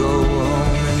wait to go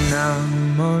home. And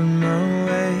I'm on my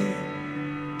way.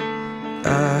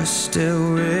 I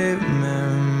still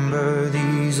remember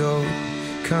these old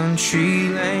country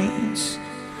lanes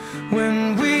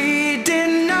when we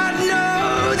did not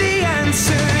know the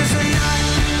answers, and I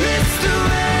miss the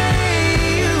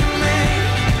way you make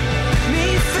me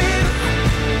feel.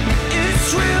 It's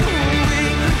real. We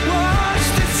watch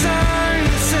the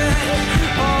sunset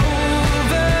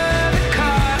over the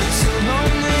castle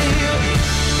on the hill.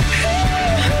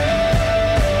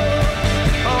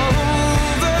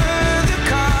 Over the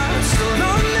castle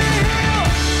on the hill.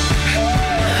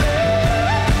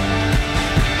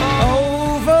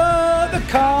 Over the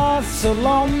castle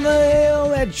on the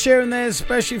hill. Ed Sheeran there,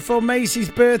 especially for Macy's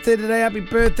birthday today. Happy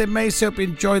birthday, Macy. Hope you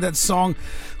enjoyed that song.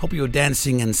 Hope you were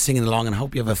dancing and singing along, and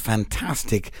hope you have a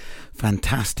fantastic,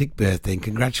 fantastic birthday. And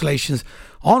congratulations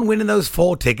on winning those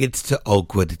 4 tickets to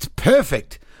Oakwood. It's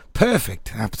perfect.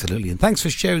 Perfect, absolutely. And thanks for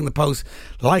sharing the post,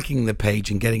 liking the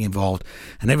page and getting involved.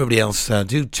 And everybody else,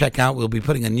 do check out. We'll be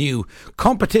putting a new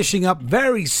competition up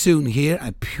very soon here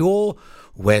at Pure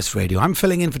West Radio. I'm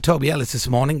filling in for Toby Ellis this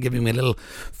morning, giving me a little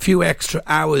few extra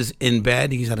hours in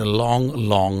bed. He's had a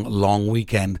long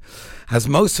weekend, as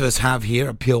most of us have here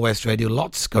at Pure West Radio.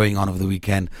 Lots going on over the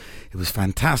weekend. It was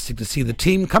fantastic to see the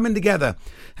team coming together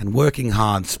and working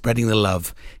hard, spreading the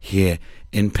love here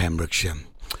in Pembrokeshire.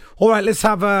 All right, let's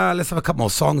have a couple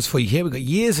more songs for you here. We've got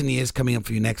Years and Years coming up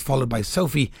for you next, followed by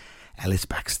Sophie Ellis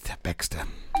Baxter.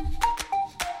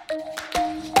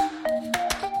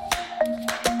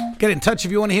 Get in touch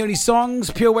if you want to hear any songs.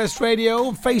 Pure West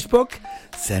Radio, Facebook.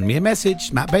 Send me a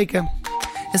message. Matt Baker.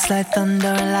 It's like thunder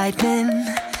and lightning.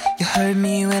 You heard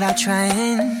me without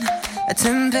trying. A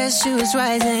tempestuous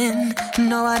rising.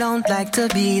 No, I don't like to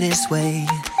be this way.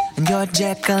 And you're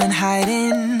Jekyll and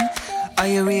hiding. Are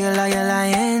you real, are you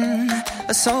lying?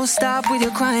 So stop with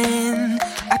your crying.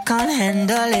 I can't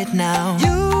handle it now.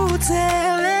 You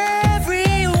tell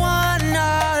everyone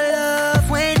our love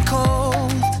went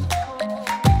cold.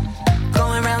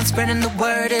 Going around spreading the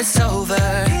word it's over.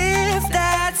 If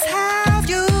that's how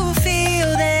you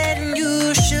feel, then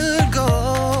you should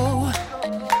go.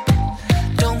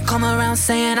 Don't come around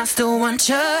saying I still want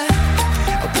you.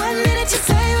 1 minute you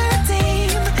say we're a team,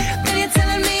 then you're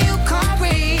telling me you can't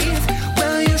breathe.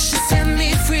 Well, you should set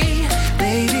me free,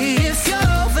 baby, if you're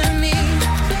over me.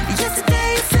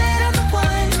 Yesterday you said I'm the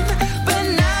one, but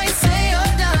now you say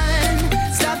you're done.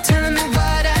 Stop telling me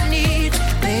what I need,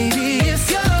 baby, if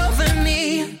you're over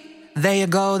me. There you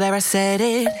go, there I said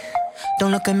it.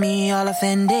 Don't look at me all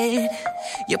offended.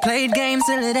 You played games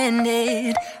till it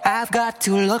ended. I've got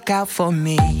to look out for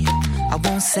me. I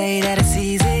won't say that it's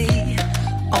easy.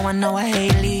 Oh, I know I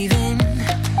hate leaving,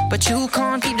 but you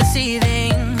can't keep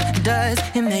deceiving. Does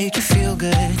it make you feel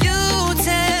good? You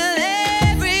tell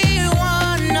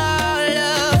everyone our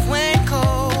love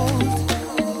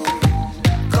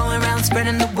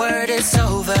spreading the word it's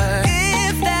over.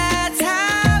 If that's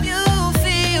how you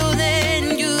feel,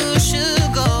 then you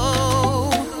should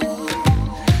go.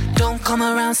 Don't come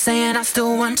around saying I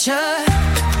still want you.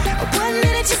 One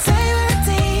minute you say we're a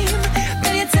team,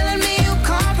 then you're telling me you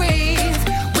can't breathe.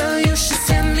 Well, you should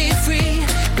set me free,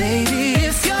 baby,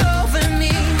 if you're over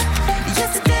me.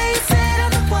 Yesterday you said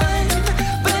I'm the one,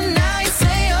 but now you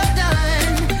say you're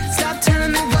done. Stop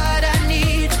telling me what I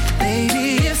need,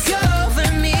 baby, if you're over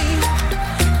me.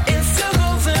 If you're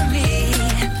over me,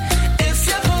 if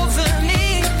you're over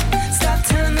me. Stop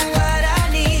telling me what I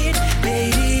need,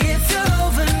 baby, if you're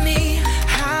over me.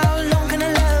 How long can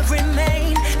a love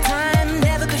remain? Time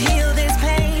never could heal this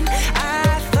pain.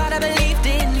 I thought I believed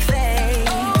in fate.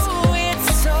 Oh, it's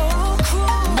so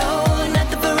cruel. No,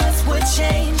 nothing for us would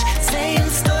change. Same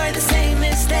story, the same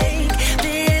mistake.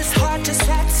 This heart just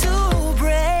had to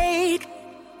break.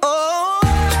 Oh,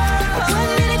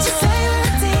 one minute you say we're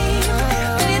a team,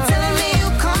 then you're telling me you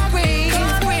can't breathe.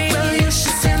 Well, you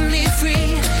should set me free,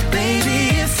 baby,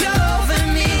 if you're over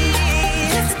me.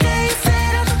 Yesterday you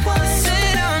said I'm the one,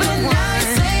 but now you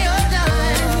say you're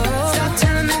done. Stop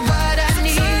telling me what I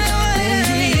need,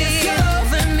 baby, if you're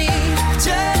over me.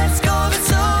 Just go if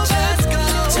it's over.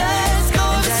 Just go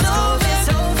if it's over.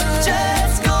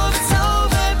 Just go if it's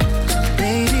over,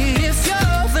 baby, if you're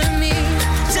over me.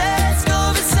 Just go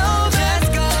if it's over.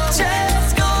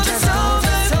 Just go if it's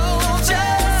over.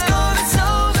 Just go if it's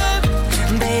over,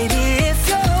 baby, if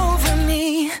you're over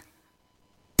me.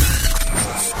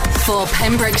 For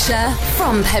Pembrokeshire,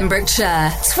 from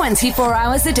Pembrokeshire, 24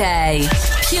 hours a day.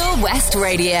 Pure West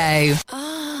Radio.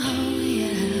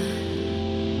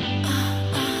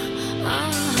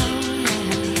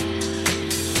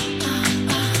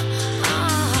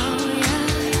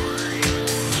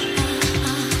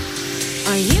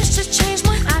 I used to change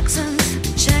my accent,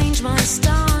 change my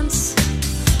stance,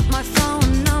 my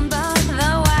phone number,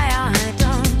 the way I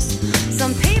dance.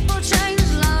 Some people change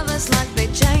lovers like they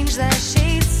change their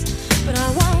sheets, but I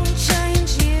won't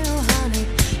change you, honey,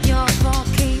 you're for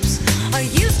keeps. I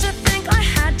used to think I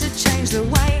had to change the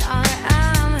way I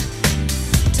am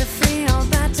to feel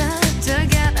better, to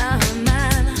get a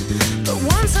man. But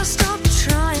once I stopped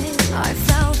trying, I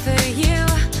fell for you.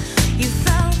 You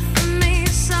fell for me,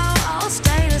 so I'll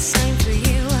stay the same for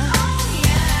you. Oh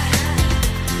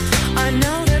yeah. I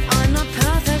know that I'm not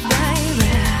perfect,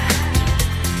 baby.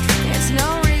 It's no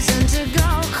reason to go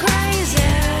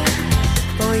crazy,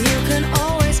 but you can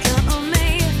always count on me.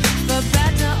 For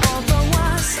better or for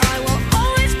worse, I will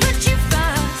always put you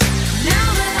first. Now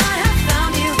that I have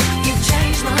found you, you've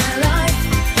changed my life.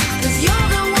 'Cause you're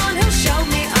the one who showed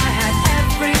me I had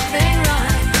everything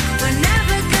right. We're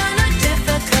never gonna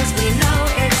differ 'cause we know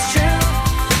it's true.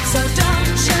 So don't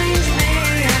change me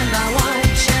and I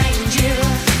won't change you.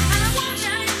 And I won't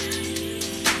change.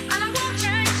 And I won't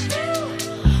change you.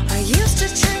 I used to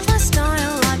change my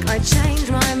style like I changed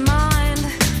my mind.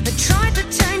 I tried to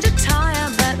change a tire,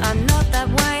 but I'm not that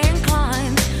way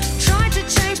inclined. Tried to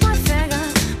change my figure,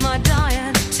 my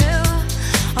diet too.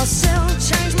 I'll still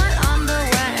change my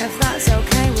underwear if that's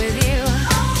okay with you.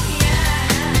 Oh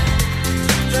yeah.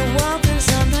 The world can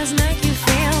sometimes make you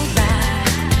feel bad,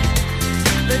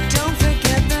 but don't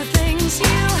forget the things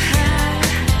you had.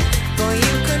 For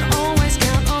you can always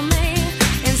count on me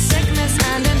in sickness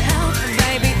and in health,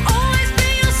 baby. Always be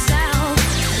yourself.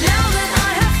 Now that I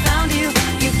have found you,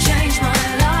 you've changed my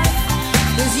life.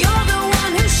 'Cause you're the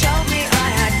one who showed me I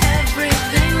had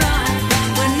everything right.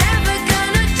 We're never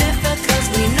gonna differ 'cause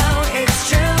we know it's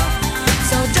true.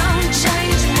 So don't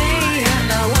change me and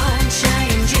I won't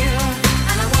change you.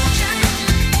 And I won't change.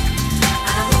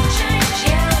 And I won't change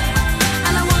you.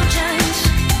 And I won't change.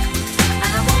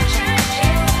 And I won't change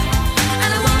you.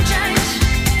 And I won't change.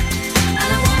 And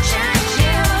I won't change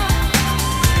you.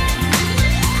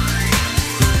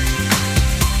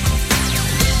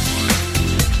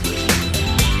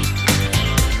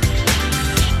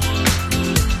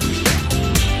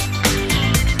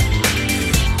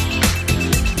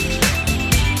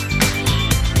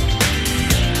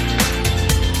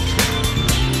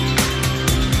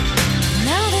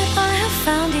 Now that I have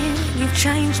found you, you've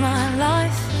changed my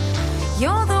life.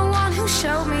 You're the one who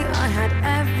showed me I had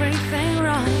everything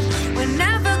right. We're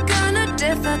never gonna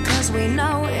differ 'cause we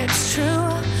know it's true.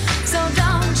 So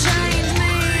don't change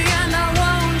me and I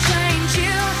won't change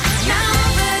you. Now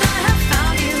that I have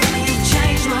found you, you've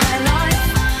changed my life.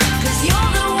 'Cause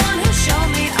you're the one who showed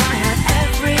me I had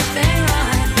everything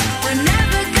right. We're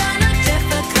never gonna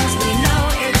differ 'cause we know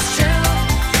it's true.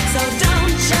 So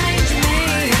don't change me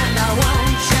and I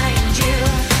won't change you.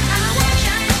 And I won't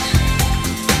change.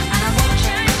 And I won't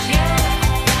change you.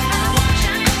 And I won't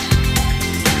change.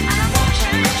 And I won't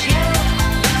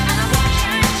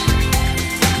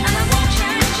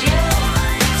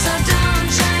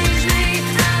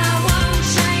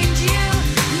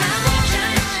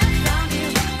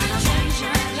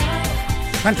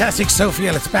Fantastic Sophie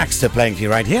Ellis Baxter playing for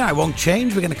you right here. I won't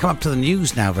change. We're going to come up to the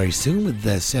news now very soon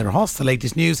with Sarah Hoss, the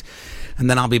latest news. And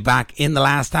then I'll be back in the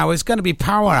last hour. It's going to be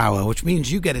Power Hour, which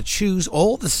means you get to choose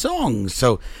all the songs.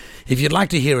 So if you'd like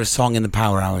to hear a song in the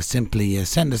Power Hour, simply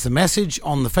send us a message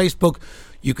on the Facebook.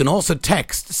 You can also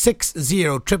text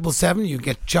 60777. You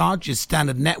get charged your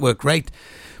standard network rate.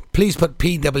 Please put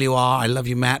PWR, I love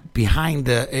you, Matt, behind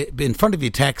in front of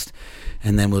your text,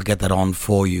 and then we'll get that on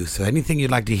for you. So anything you'd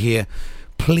like to hear,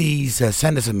 please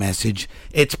send us a message.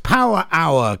 It's Power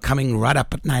Hour coming right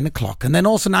up at 9 o'clock. And then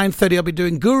also 9:30 I'll be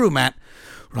doing Guru Matt,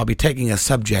 where I'll be taking a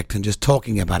subject and just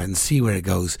talking about it and see where it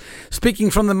goes. Speaking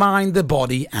from the mind, the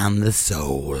body and the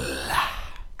soul.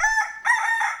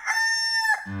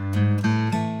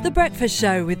 The Breakfast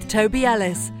Show with Toby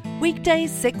Ellis.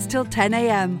 Weekdays 6 till 10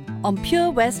 a.m. on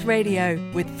Pure West Radio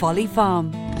with Folly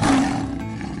Farm.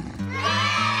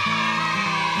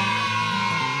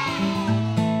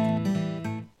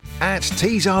 At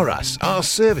Tees R Us, our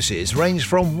services range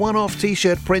from one-off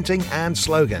t-shirt printing and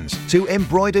slogans to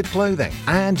embroidered clothing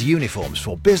and uniforms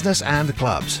for business and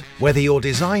clubs. Whether your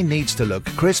design needs to look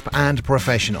crisp and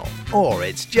professional or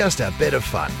it's just a bit of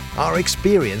fun, our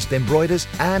experienced embroiders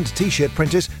and t-shirt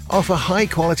printers offer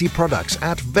high-quality products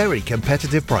at very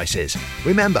competitive prices.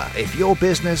 Remember, if your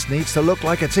business needs to look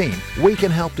like a team, we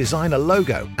can help design a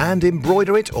logo and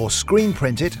embroider it or screen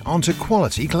print it onto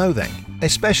quality clothing,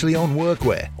 especially on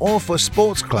workwear or for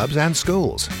sports clubs and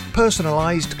schools.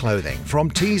 Personalised clothing from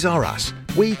Tees R Us.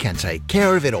 We can take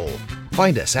care of it all.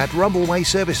 Find us at Rumbleway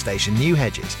Service Station, New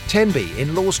Hedges, 10B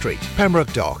in Law Street,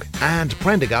 Pembroke Dock and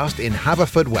Prendergast in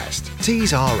Haverfordwest.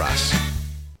 Tees R Us.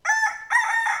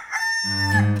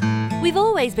 We've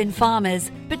always been farmers,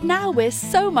 but now we're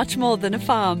so much more than a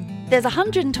farm. There's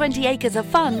 120 acres of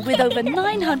fun with over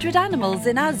 900 animals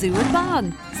in our zoo and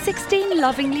barn. 16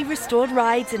 lovingly restored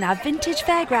rides in our vintage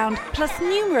fairground, plus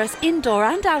numerous indoor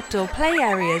and outdoor play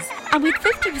areas. And with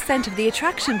 50% of the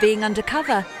attraction being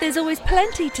undercover, there's always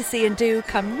plenty to see and do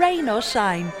come rain or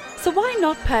shine. So why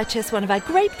not purchase one of our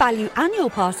great value annual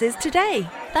passes today?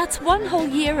 That's one whole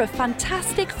year of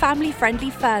fantastic family-friendly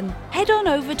fun. Head on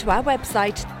over to our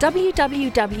website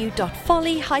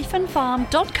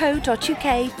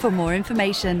www.folly-farm.co.uk for more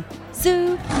information.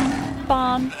 Zoo,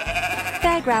 barn,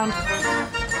 fairground,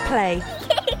 play.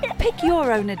 Pick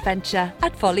your own adventure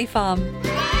at Folly Farm.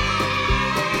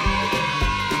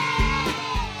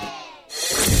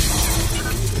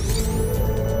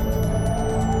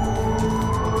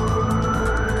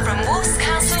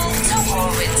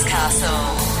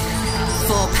 Castle.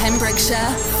 For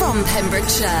Pembrokeshire, from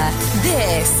Pembrokeshire,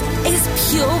 this is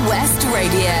Pure West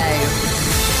Radio.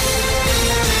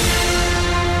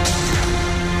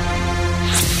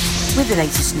 With the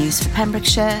latest news for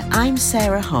Pembrokeshire, I'm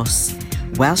Sarah Hoss.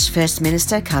 Welsh First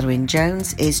Minister Carwyn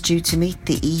Jones is due to meet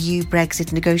the EU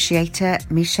Brexit negotiator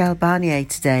Michel Barnier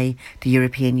today. The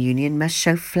European Union must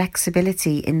show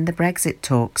flexibility in the Brexit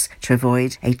talks to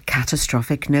avoid a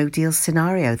catastrophic no-deal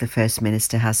scenario, the First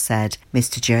Minister has said.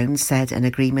 Mr Jones said an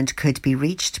agreement could be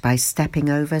reached by stepping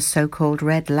over so-called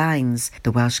red lines.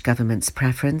 The Welsh Government's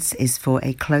preference is for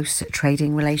a close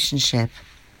trading relationship.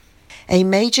 A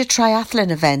major triathlon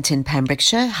event in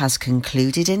Pembrokeshire has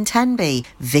concluded in Tenby.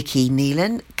 Vicky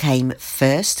Neelan came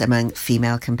first among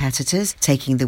female competitors, taking the